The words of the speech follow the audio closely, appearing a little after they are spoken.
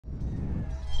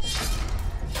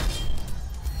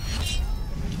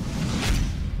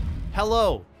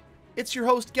Hello, it's your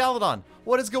host Galadon.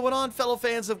 What is going on, fellow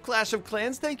fans of Clash of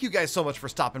Clans? Thank you guys so much for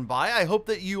stopping by. I hope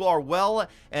that you are well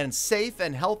and safe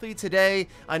and healthy today.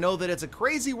 I know that it's a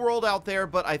crazy world out there,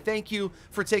 but I thank you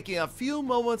for taking a few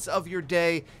moments of your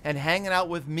day and hanging out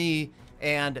with me.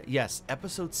 And yes,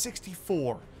 episode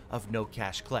 64 of No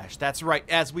Cash Clash. That's right,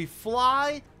 as we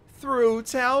fly through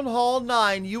Town Hall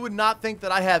 9, you would not think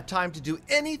that I have time to do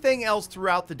anything else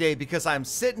throughout the day because I'm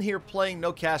sitting here playing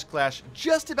No Cash Clash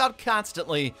just about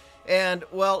constantly. And,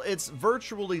 well, it's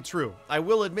virtually true. I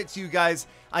will admit to you guys,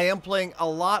 I am playing a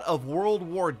lot of World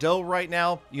War Dough right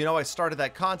now. You know, I started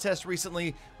that contest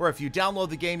recently where if you download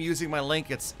the game using my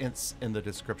link, it's in the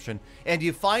description, and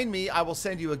you find me, I will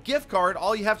send you a gift card.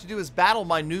 All you have to do is battle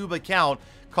my noob account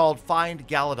called Find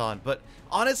Galadon. But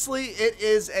honestly, it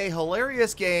is a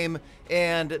hilarious game,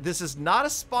 and this is not a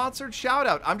sponsored shout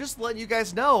out. I'm just letting you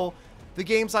guys know the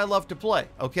games I love to play,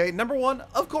 okay? Number one,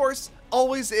 of course,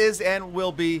 always is and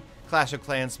will be Clash of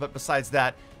Clans, but besides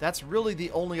that, that's really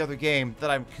the only other game that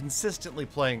I'm consistently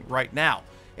playing right now.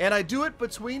 And I do it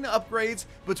between upgrades,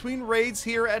 between raids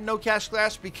here at No Cash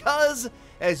Clash because,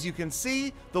 as you can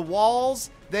see, the walls,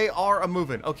 they are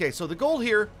a-moving. Okay, so the goal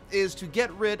here is to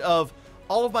get rid of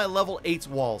all of my level 8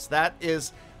 walls. That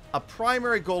is a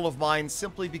primary goal of mine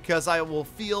simply because I will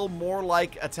feel more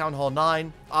like a Town Hall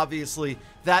 9. Obviously,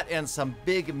 that and some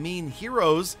big mean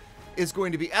heroes is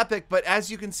going to be epic, but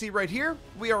as you can see right here,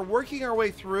 we are working our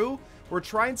way through. We're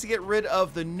trying to get rid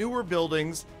of the newer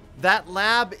buildings. That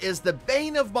lab is the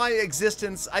bane of my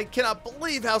existence. I cannot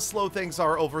believe how slow things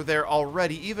are over there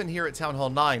already, even here at Town Hall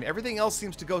 9. Everything else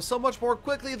seems to go so much more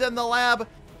quickly than the lab,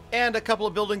 and a couple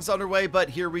of buildings underway, but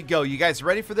here we go. You guys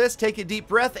ready for this? Take a deep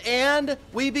breath, and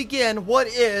we begin what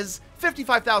is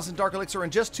 55,000 Dark Elixir in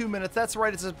just 2 minutes. That's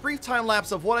right, it's a brief time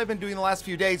lapse of what I've been doing the last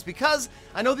few days because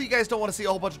I know that you guys don't want to see a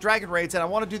whole bunch of Dragon raids, and I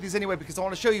want to do these anyway because I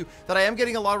want to show you that I am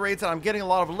getting a lot of raids and I'm getting a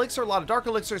lot of Elixir, a lot of Dark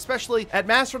Elixir, especially at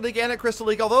Master League and at Crystal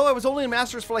League. Although I was only in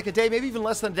Masters for like a day, maybe even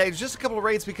less than a day, it was just a couple of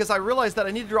raids because I realized that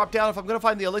I need to drop down if I'm going to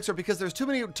find the Elixir because there's too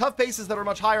many tough bases that are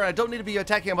much higher and I don't need to be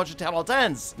attacking a bunch of Town Hall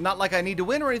 10s. Not like I need to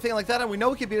win or anything like that, and we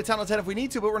know we can beat a Town Hall 10 if we need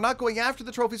to, but we're not going after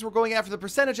the trophies, we're going after the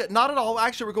percentage. Not at all,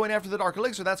 actually we're going after the Dark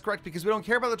Elixir. That's correct, because we don't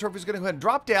care about the trophies. We're going to go ahead and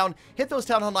drop down, hit those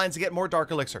Town Hall 9s and get more Dark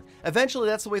Elixir. Eventually,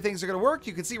 that's the way things are going to work.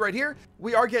 You can see right here,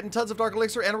 we are getting tons of Dark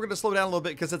Elixir, and we're going to slow down a little bit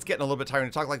because it's getting a little bit tiring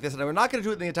to talk like this, and we're not going to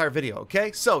do it in the entire video,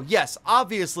 okay? So, yes,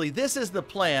 obviously, this is the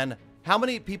plan. How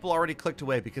many people already clicked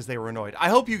away because they were annoyed? I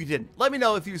hope you didn't. Let me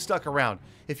know if you stuck around.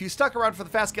 If you stuck around for the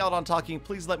fast Galadon talking,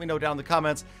 please let me know down in the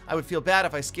comments. I would feel bad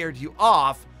if I scared you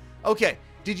off. Okay,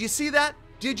 did you see that?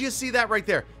 Did you see that right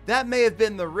there? That may have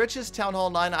been the richest Town Hall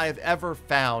 9 I have ever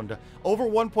found. Over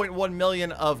 1.1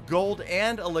 million of gold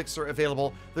and elixir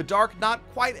available. The dark not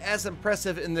quite as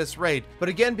impressive in this raid. But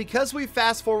again, because we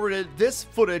fast forwarded this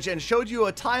footage and showed you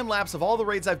a time lapse of all the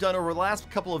raids I've done over the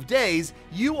last couple of days,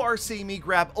 you are seeing me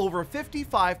grab over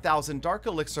 55,000 dark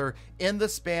elixir in the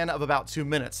span of about 2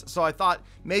 minutes. So I thought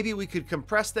maybe we could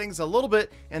compress things a little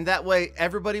bit, and that way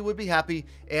everybody would be happy,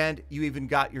 and you even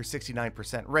got your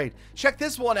 69% raid. Check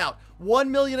this one out.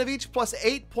 1 million of each plus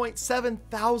 8.7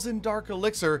 thousand dark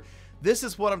elixir. This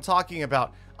is what I'm talking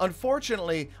about.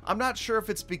 Unfortunately, I'm not sure if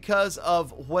it's because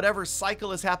of whatever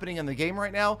cycle is happening in the game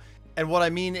right now. And what I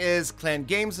mean is Clan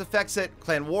Games affects it,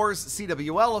 Clan Wars,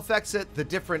 CWL affects it, the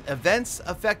different events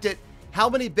affect it, how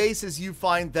many bases you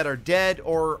find that are dead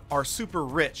or are super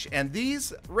rich. And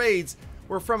these raids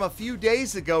were from a few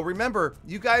days ago. Remember,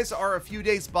 you guys are a few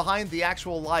days behind the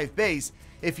actual live base.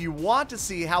 If you want to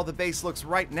see how the base looks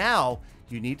right now,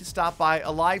 you need to stop by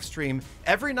a live stream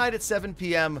every night at 7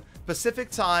 p.m. Pacific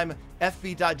time,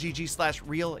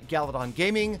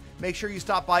 fb.gg/realgaladongaming. Make sure you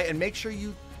stop by and make sure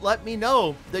you let me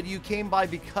know that you came by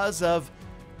because of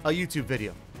a YouTube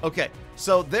video. Okay,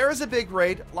 so there is a big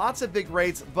raid, lots of big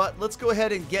raids, but let's go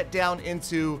ahead and get down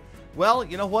into, well,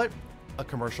 you know what? A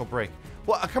commercial break.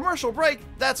 Well, a commercial break,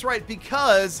 that's right,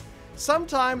 because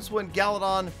sometimes when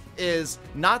Galadon is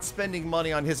not spending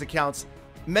money on his accounts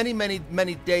many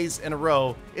days in a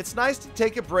row, it's nice to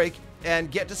take a break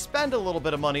and get to spend a little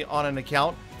bit of money on an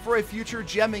account for a future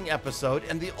gemming episode.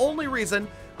 And the only reason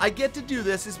I get to do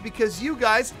this is because you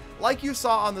guys, like you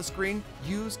saw on the screen,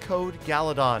 use code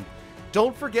Galadon.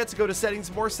 Don't forget to go to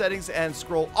settings, more settings, and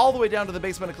scroll all the way down to the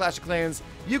basement of Clash of Clans.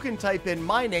 You can type in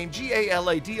my name,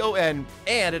 Galadon,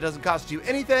 and it doesn't cost you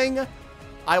anything.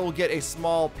 I will get a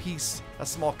small piece, a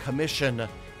small commission,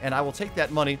 and I will take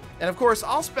that money. And of course,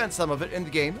 I'll spend some of it in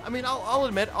the game. I mean, I'll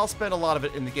admit, I'll spend a lot of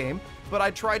it in the game, but I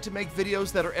try to make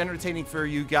videos that are entertaining for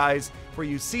you guys, where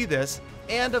you see this.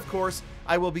 And of course,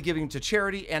 I will be giving to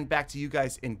charity and back to you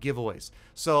guys in giveaways.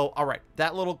 So, all right,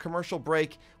 that little commercial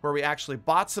break where we actually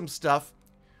bought some stuff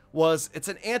it's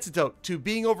an antidote to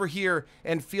being over here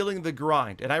and feeling the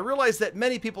grind. And I realize that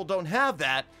many people don't have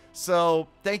that. So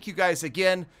thank you guys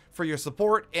again for your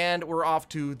support, and we're off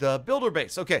to the builder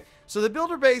base. Okay, so the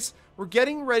builder base, we're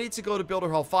getting ready to go to Builder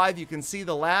Hall 5. You can see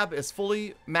the lab is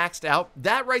fully maxed out.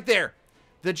 That right there,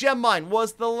 the gem mine,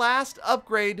 was the last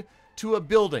upgrade to a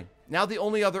building. Now the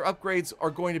only other upgrades are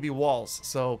going to be walls.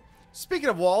 So speaking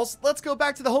of walls, let's go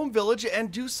back to the home village and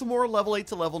do some more level 8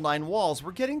 to level 9 walls.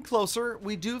 We're getting closer.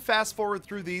 We do fast forward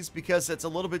through these because it's a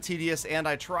little bit tedious, and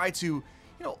I try to,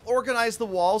 organize the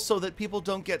walls so that people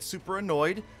don't get super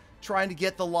annoyed trying to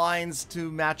get the lines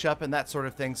to match up and that sort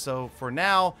of thing. So for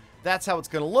now, that's how it's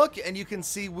going to look, and you can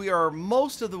see we are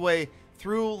most of the way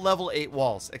through level 8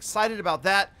 walls. Excited about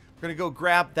that. We're going to go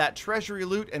grab that treasury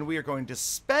loot, and we are going to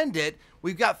spend it.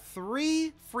 We've got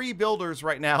 3 free builders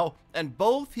right now, and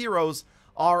both heroes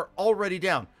are already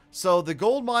down. So the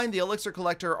gold mine, the elixir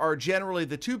collector are generally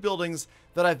the 2 buildings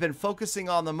that I've been focusing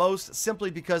on the most, simply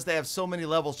because they have so many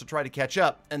levels to try to catch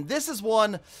up. And this is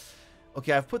one,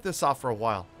 okay, I've put this off for a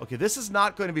while. Okay, this is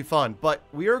not going to be fun, but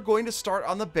we are going to start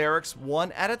on the barracks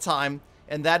one at a time,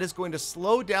 and that is going to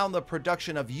slow down the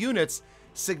production of units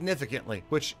significantly,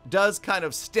 which does kind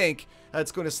of stink.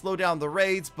 It's going to slow down the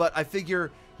raids, but I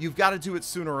figure you've got to do it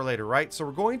sooner or later, right? So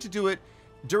we're going to do it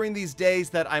during these days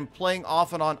that I'm playing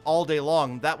off and on all day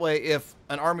long. That way, if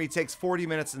an army takes 40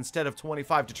 minutes instead of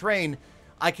 25 to train,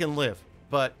 I can live.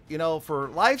 But, for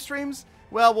live streams,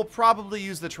 well, we'll probably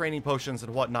use the training potions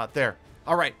and whatnot there.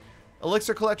 All right,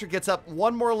 Elixir Collector gets up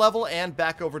one more level and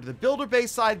back over to the builder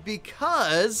base side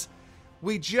because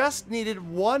we just needed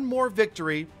one more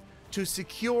victory to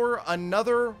secure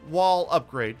another wall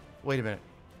upgrade. Wait a minute.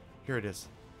 Here it is.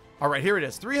 All right, here it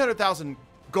is. 300,000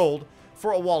 gold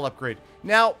for a wall upgrade.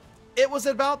 Now, it was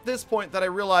about this point that I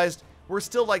realized we're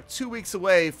still like 2 weeks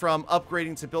away from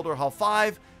upgrading to Builder Hall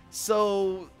 5.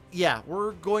 So, yeah,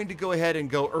 we're going to go ahead and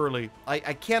go early. I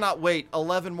cannot wait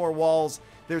 11 more walls.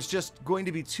 There's just going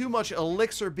to be too much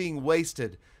elixir being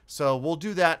wasted. So we'll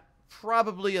do that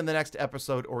probably in the next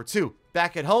episode or 2.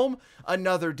 Back at home,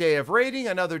 another day of raiding,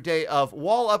 another day of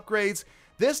wall upgrades.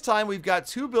 This time we've got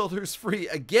 2 builders free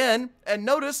again. And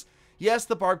notice, yes,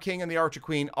 the Barb King and the Archer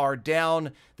Queen are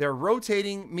down. They're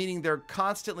rotating, meaning they're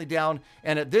constantly down.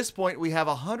 And at this point, we have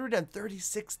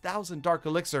 136,000 Dark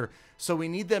Elixir. So we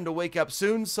need them to wake up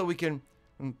soon so we can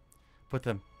put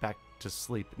them back to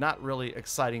sleep. Not really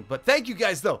exciting, but thank you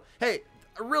guys, though. Hey,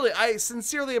 really, I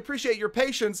sincerely appreciate your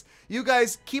patience. You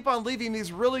guys keep on leaving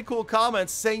these really cool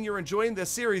comments saying you're enjoying this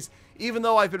series, even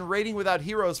though I've been raiding without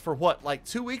heroes for what, like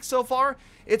 2 weeks so far?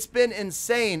 It's been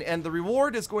insane, and the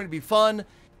reward is going to be fun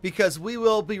because we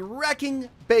will be wrecking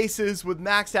bases with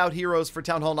maxed out heroes for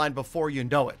Town Hall 9 before you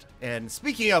know it. And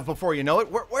speaking of before you know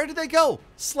it, where did they go?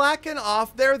 Slacking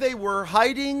off. There they were,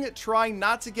 hiding, trying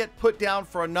not to get put down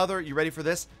for another, you ready for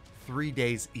this? 3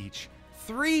 days each.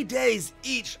 3 days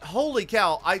each. Holy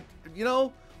cow.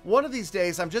 One of these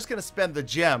days I'm just going to spend the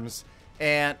gems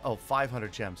and,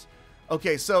 500 gems.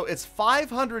 Okay, so it's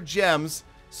 500 gems.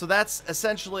 So that's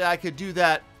essentially, I could do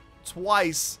that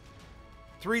twice,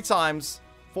 3 times,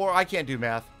 4. I can't do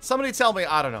math. Somebody tell me.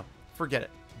 I don't know. Forget it.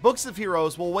 Books of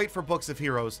Heroes. We'll wait for Books of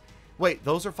Heroes. Wait,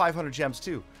 those are 500 gems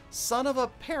too. Son of a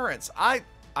parents. I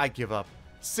give up.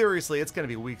 Seriously, it's going to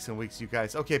be weeks and weeks, you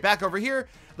guys. Okay, back over here.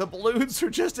 The balloons are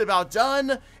just about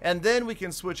done. And then we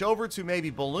can switch over to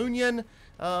maybe Balloonion.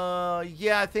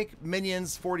 Yeah, I think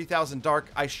minions, 40,000 dark.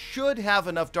 I should have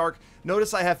enough dark.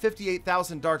 Notice I have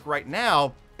 58,000 dark right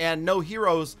now and no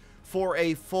heroes for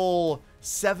a full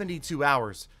 72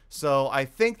 hours. So I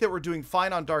think that we're doing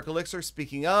fine on Dark Elixir.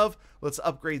 Speaking of, let's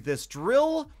upgrade this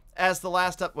drill as the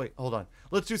last wait, hold on.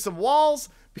 Let's do some walls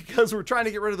because we're trying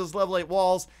to get rid of those level 8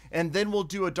 walls, and then we'll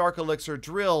do a Dark Elixir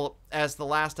drill as the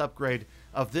last upgrade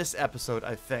of this episode,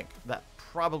 I think. That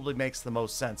probably makes the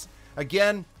most sense.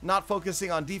 Again, not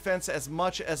focusing on defense as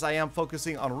much as I am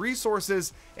focusing on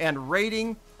resources and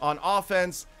raiding on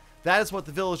offense. That is what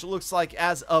the village looks like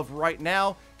as of right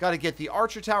now. Got to get the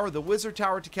Archer Tower, the Wizard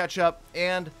Tower to catch up,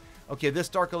 and okay, this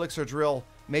Dark Elixir drill,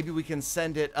 maybe we can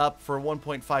send it up for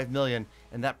 1.5 million,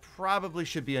 and that probably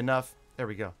should be enough. There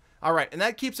we go. All right, and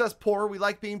that keeps us poor. We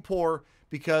like being poor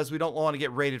because we don't want to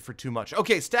get raided for too much.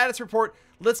 Okay, status report.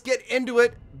 Let's get into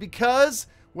it because,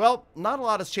 well, not a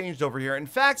lot has changed over here. In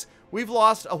fact, we've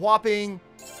lost a whopping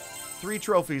 3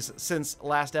 trophies since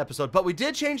last episode, but we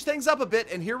did change things up a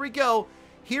bit, and here we go.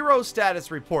 Hero status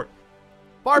report.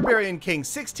 Barbarian King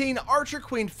 16, Archer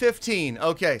Queen 15.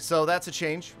 Okay, so that's a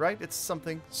change, right? It's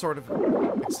something sort of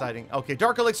Exciting. Okay,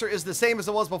 Dark Elixir is the same as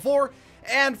it was before.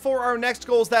 And for our next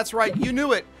goals, that's right, you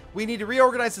knew it. We need to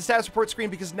reorganize the status report screen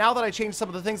because now that I changed some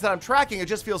of the things that I'm tracking, it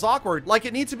just feels awkward. Like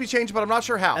it needs to be changed, but I'm not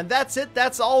sure how. And that's it.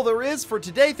 That's all there is for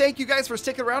today. Thank you guys for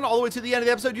sticking around all the way to the end of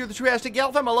the episode. You're the true hashtag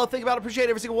Galfam. I love, think about, appreciate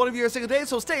every single one of you every single day.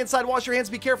 So stay inside, wash your hands,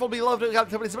 be careful, be loved.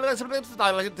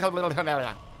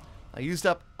 I used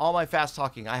up all my fast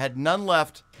talking. I had none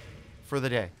left for the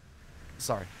day.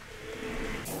 Sorry.